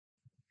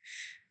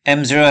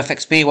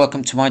M0FXB,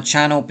 welcome to my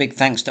channel. Big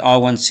thanks to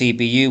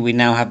R1CBU. We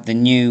now have the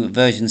new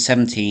version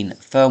 17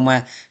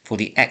 firmware for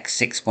the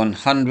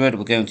X6100.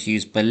 We're going to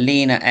use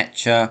BALENA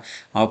ETCHER.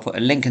 I'll put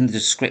a link in the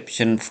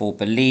description for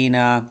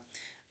BALENA.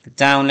 The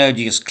download,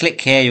 you just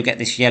click here, you'll get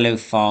this yellow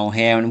file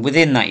here, and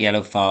within that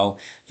yellow file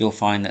you'll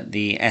find that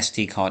the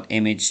SD card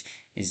image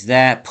is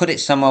there. Put it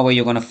somewhere where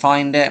you're going to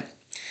find it.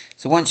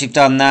 So once you've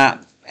done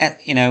that,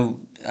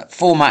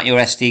 format your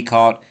SD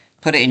card,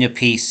 put it in your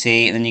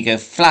PC, and then you go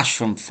flash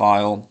from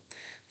file,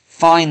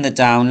 find the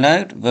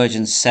download,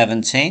 version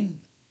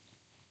 17,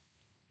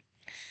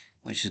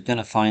 which is going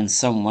to find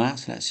somewhere.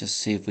 So let's just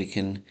see if we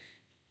can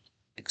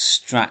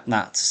extract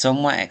that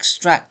somewhere.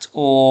 Extract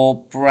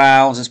or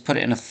browse. Let's put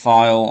it in a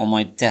file on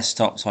my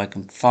desktop so I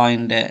can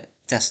find it.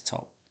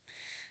 Desktop.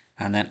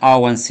 And then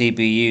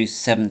R1CBU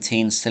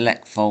 17,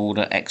 select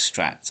folder,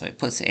 extract. So it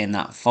puts it in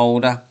that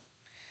folder.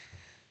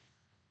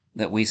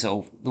 The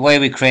way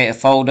we create a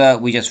folder,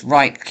 we just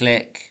right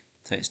click.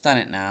 So it's done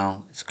it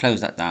now. Let's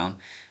close that down.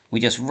 We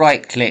just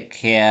right click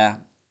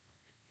here,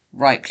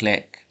 right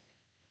click,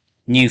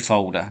 new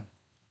folder,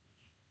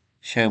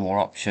 show more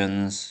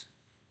options.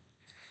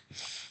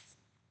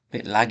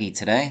 Bit laggy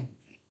today.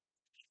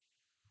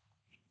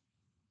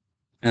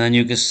 And then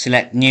you just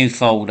select new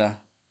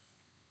folder,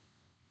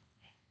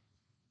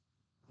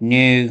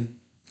 and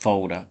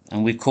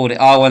we've called it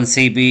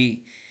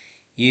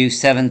R1CBU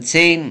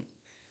 17.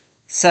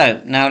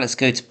 So now let's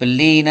go to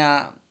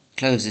BALENA,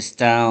 close this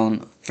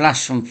down,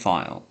 flash from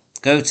file,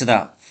 go to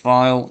that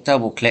file,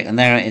 double click, and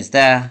there it is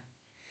there.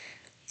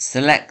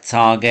 Select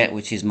target,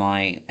 which is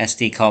my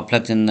SD card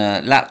plugged in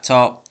the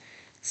laptop,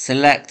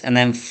 select and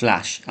then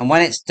flash. And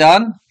when it's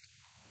done,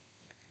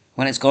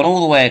 when it's gone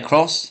all the way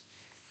across,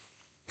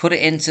 put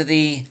it into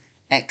the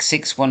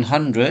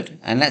X6100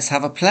 and let's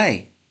have a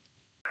play.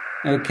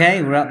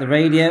 Okay, we're at the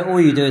radio. All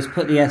you do is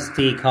put the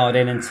SD card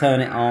in and turn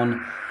it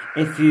on.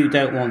 If you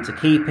don't want to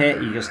keep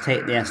it, you just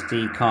take the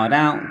SD card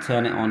out,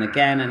 turn it on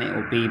again, and it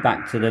will be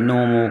back to the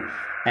normal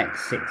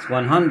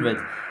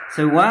X6100.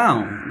 So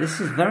wow,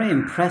 this is very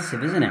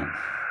impressive, isn't it?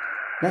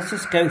 Let's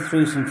just go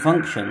through some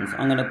functions.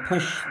 I'm going to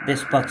push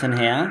this button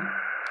here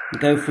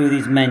and go through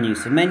these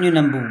menus. So menu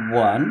number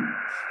 1,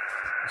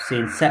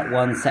 seeing set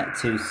 1, set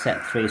 2,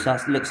 set 3. So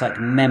that looks like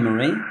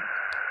memory.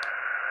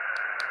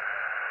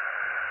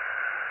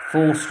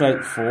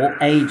 4/4,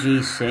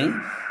 AGC.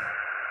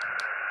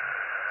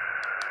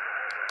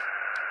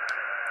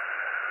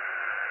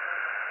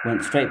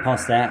 Went straight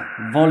past that.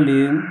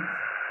 Volume,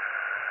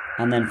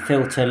 and then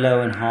filter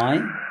low and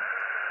high.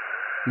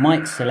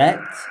 Mic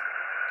select,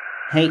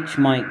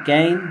 HMic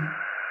gain,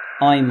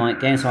 iMic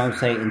gain, so I would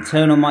say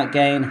internal mic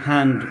gain,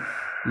 hand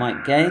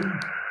mic gain.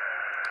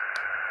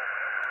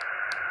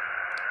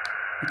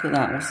 Look at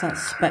that, what's that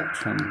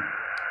spectrum?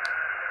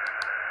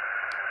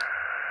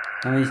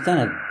 I mean, he's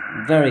done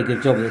a very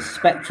good job with this.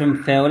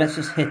 Spectrum fill, let's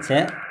just hit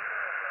it.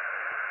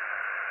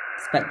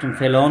 Spectrum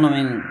fill on,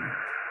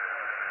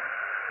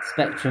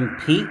 spectrum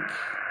peak,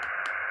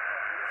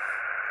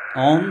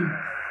 on,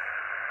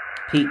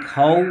 peak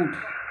hold,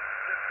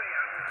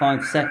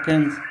 5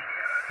 seconds,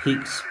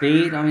 peak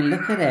speed. I mean,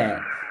 look at it.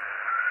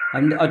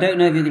 I don't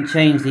know if you can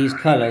change these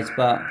colours,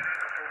 but...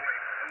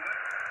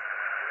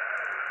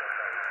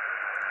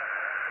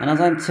 And as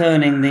I'm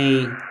turning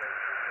the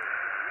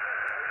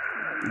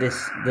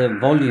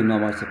volume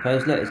knob, I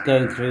suppose, look, it's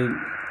going through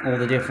all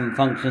the different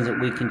functions that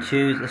we can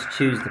choose. Let's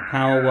choose the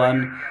power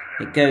one.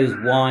 It goes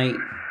white.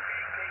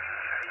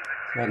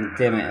 So I can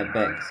dim it a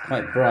bit. It's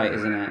quite bright,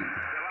 isn't it?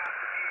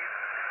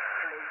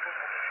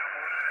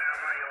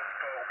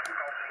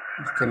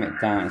 Let's dim it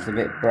down. It's a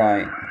bit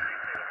bright.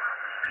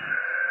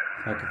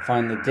 If I can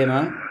find the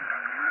dimmer.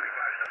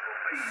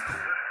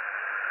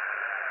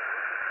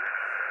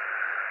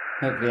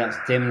 Hopefully that's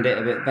dimmed it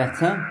a bit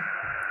better.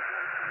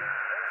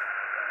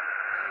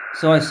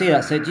 So I see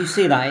that. So do you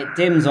see that? It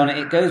dims on it.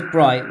 It goes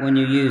bright when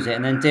you use it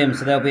and then dims.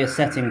 So there'll be a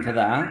setting for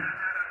that.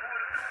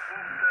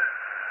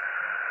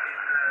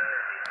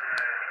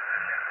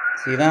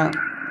 See that?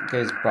 It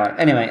goes bright.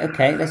 Anyway,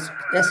 okay, let's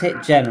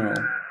hit general.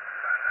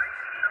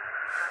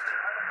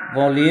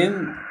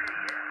 Volume.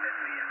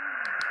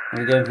 Are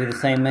we going through the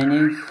same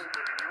menus?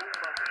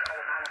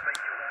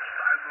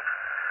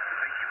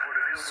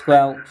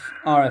 Squelch,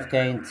 RF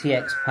gain,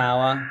 TX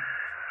power,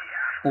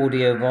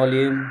 audio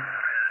volume.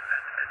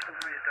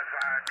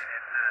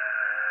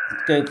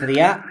 Let's go for the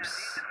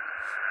apps.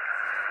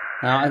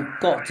 Now I've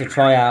got to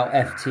try out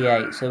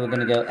FT8, so we're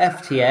going to go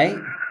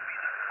FT8.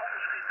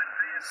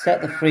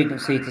 Set the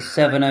frequency to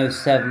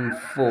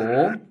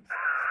 7074.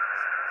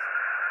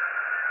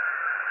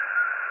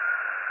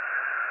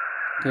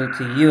 Go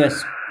to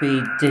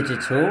USB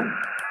digital.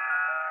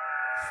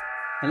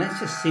 And let's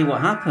just see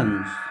what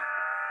happens.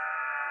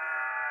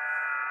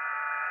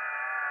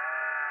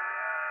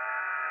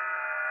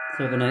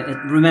 So we're going to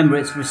remember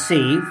it's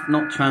receive,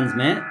 not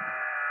transmit.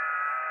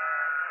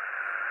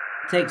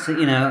 It takes a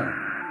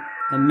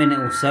minute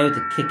or so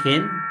to kick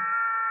in.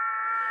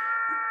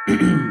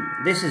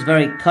 This is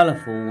very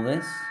colourful,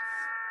 this.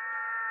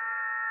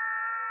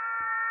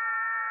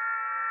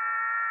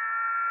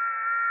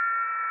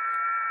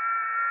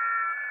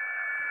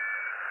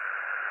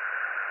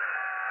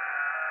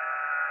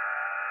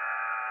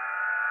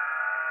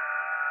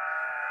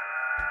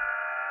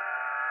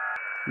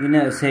 You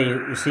notice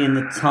here you're seeing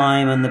the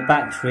time and the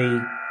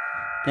battery.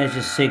 There's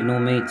your signal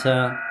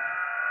meter,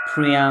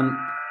 preamp,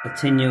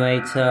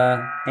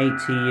 attenuator,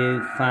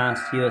 ATU,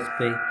 fast,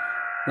 USB.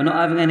 We're not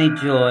having any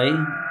joy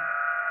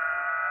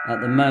at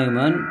the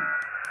moment.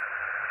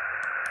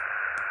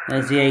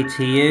 There's the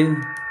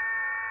ATU.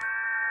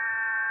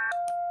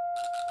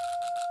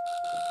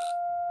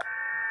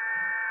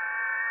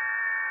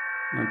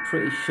 I'm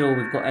pretty sure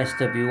we've got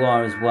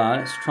SWR as well.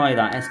 Let's try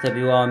that,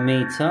 SWR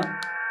meter.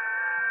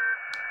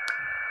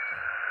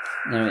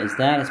 There it is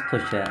there, let's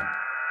push it.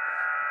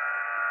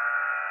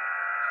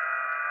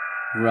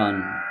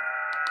 Run.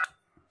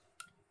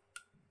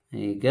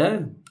 There you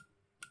go.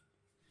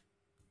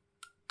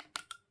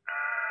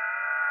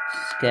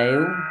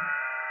 Scale.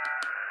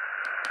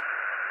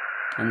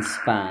 And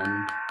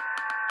span.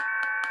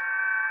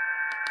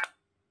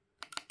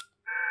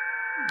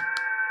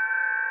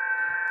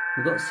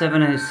 We've got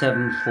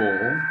 7074.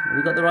 Have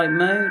we got the right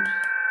mode?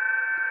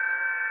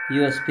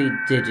 USB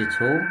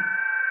digital.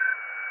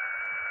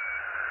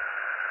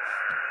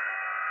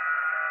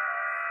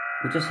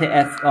 We'll just hit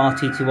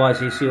FRTTY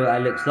so you see what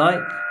that looks like.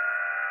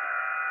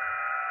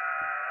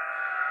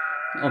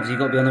 Obviously you've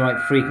got to be on the right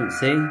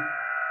frequency.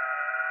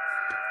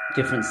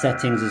 Different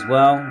settings as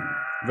well.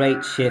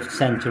 Rate, shift,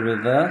 center,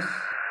 reverse.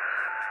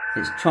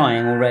 It's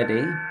trying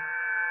already.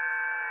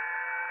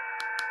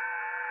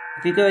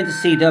 If you go into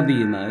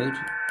CW mode,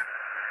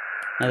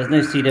 now there's no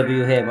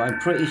CW here, but I'm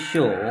pretty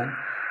sure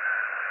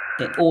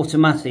it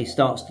automatically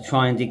starts to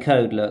try and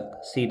decode, look,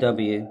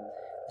 CW,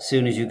 as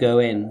soon as you go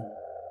in.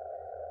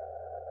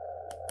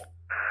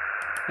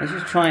 Let's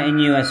just try it in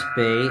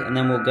USB, and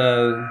then we'll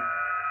go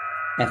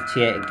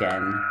FT8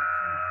 again.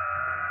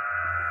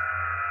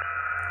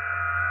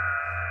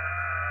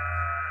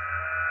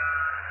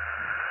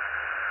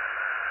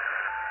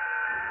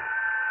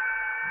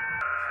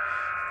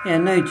 Yeah,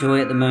 no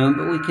joy at the moment,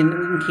 but we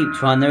can keep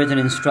trying. There is an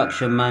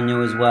instruction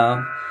manual as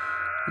well.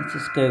 Let's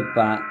just go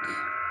back.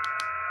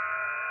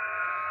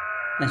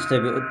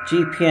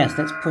 GPS,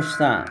 let's push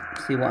that,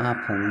 see what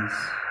happens.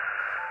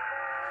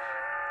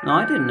 No,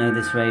 I didn't know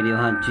this radio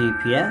had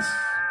GPS.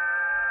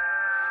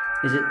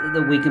 Is it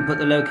that we can put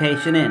the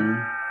location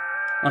in?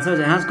 I suppose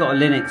it has got a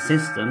Linux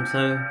system,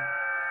 so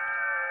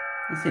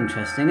that's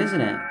interesting,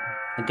 isn't it?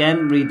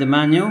 Again, read the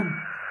manual.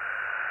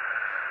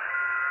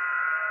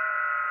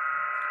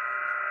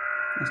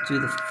 Let's do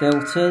the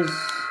filters.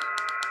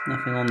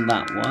 Nothing on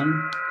that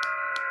one.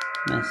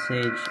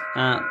 Message,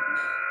 app.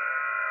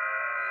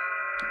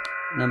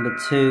 Number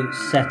 2,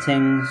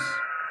 settings.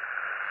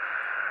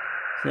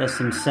 So there's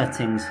some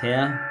settings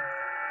here.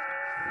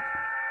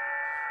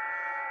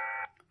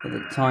 For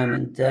the time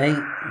and date.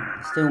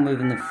 Still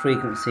moving the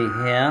frequency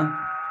here.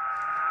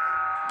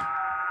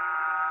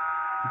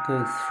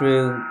 Go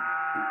through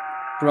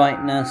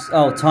brightness.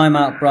 Oh,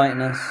 timeout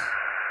brightness.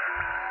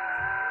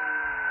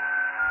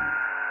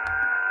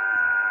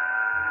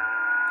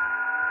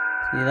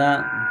 See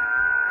that?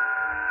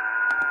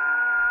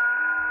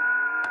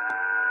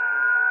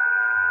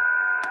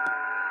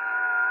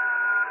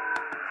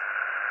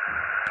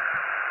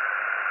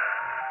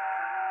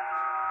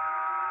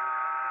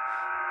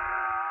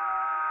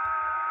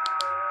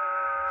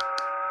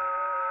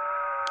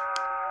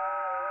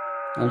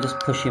 I'm just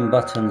pushing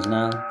buttons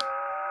now.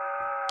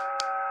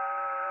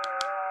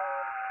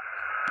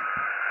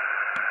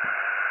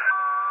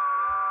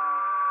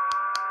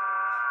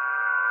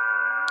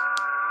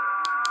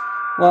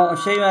 Well, I'll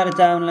show you how to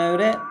download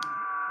it.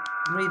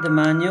 Read the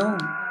manual.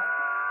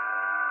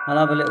 I'll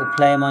have a little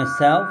play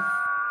myself.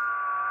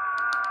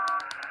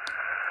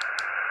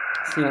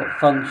 See what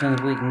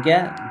functions we can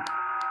get.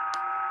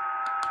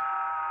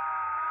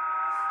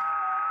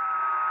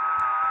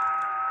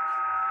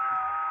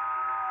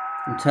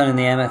 I'm turning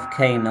the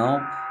MFK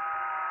knob.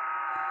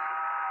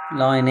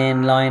 Line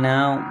in, line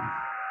out.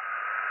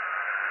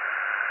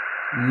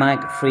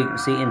 Mag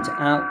frequency into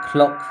out,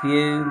 clock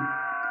view.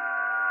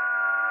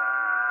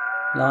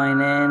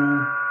 Line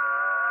in.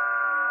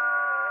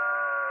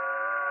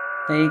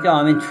 There you go.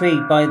 I'm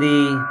intrigued by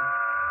the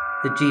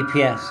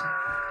GPS.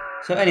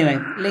 So anyway,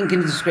 link in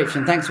the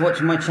description. Thanks for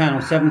watching my channel.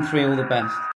 7-3, all the best.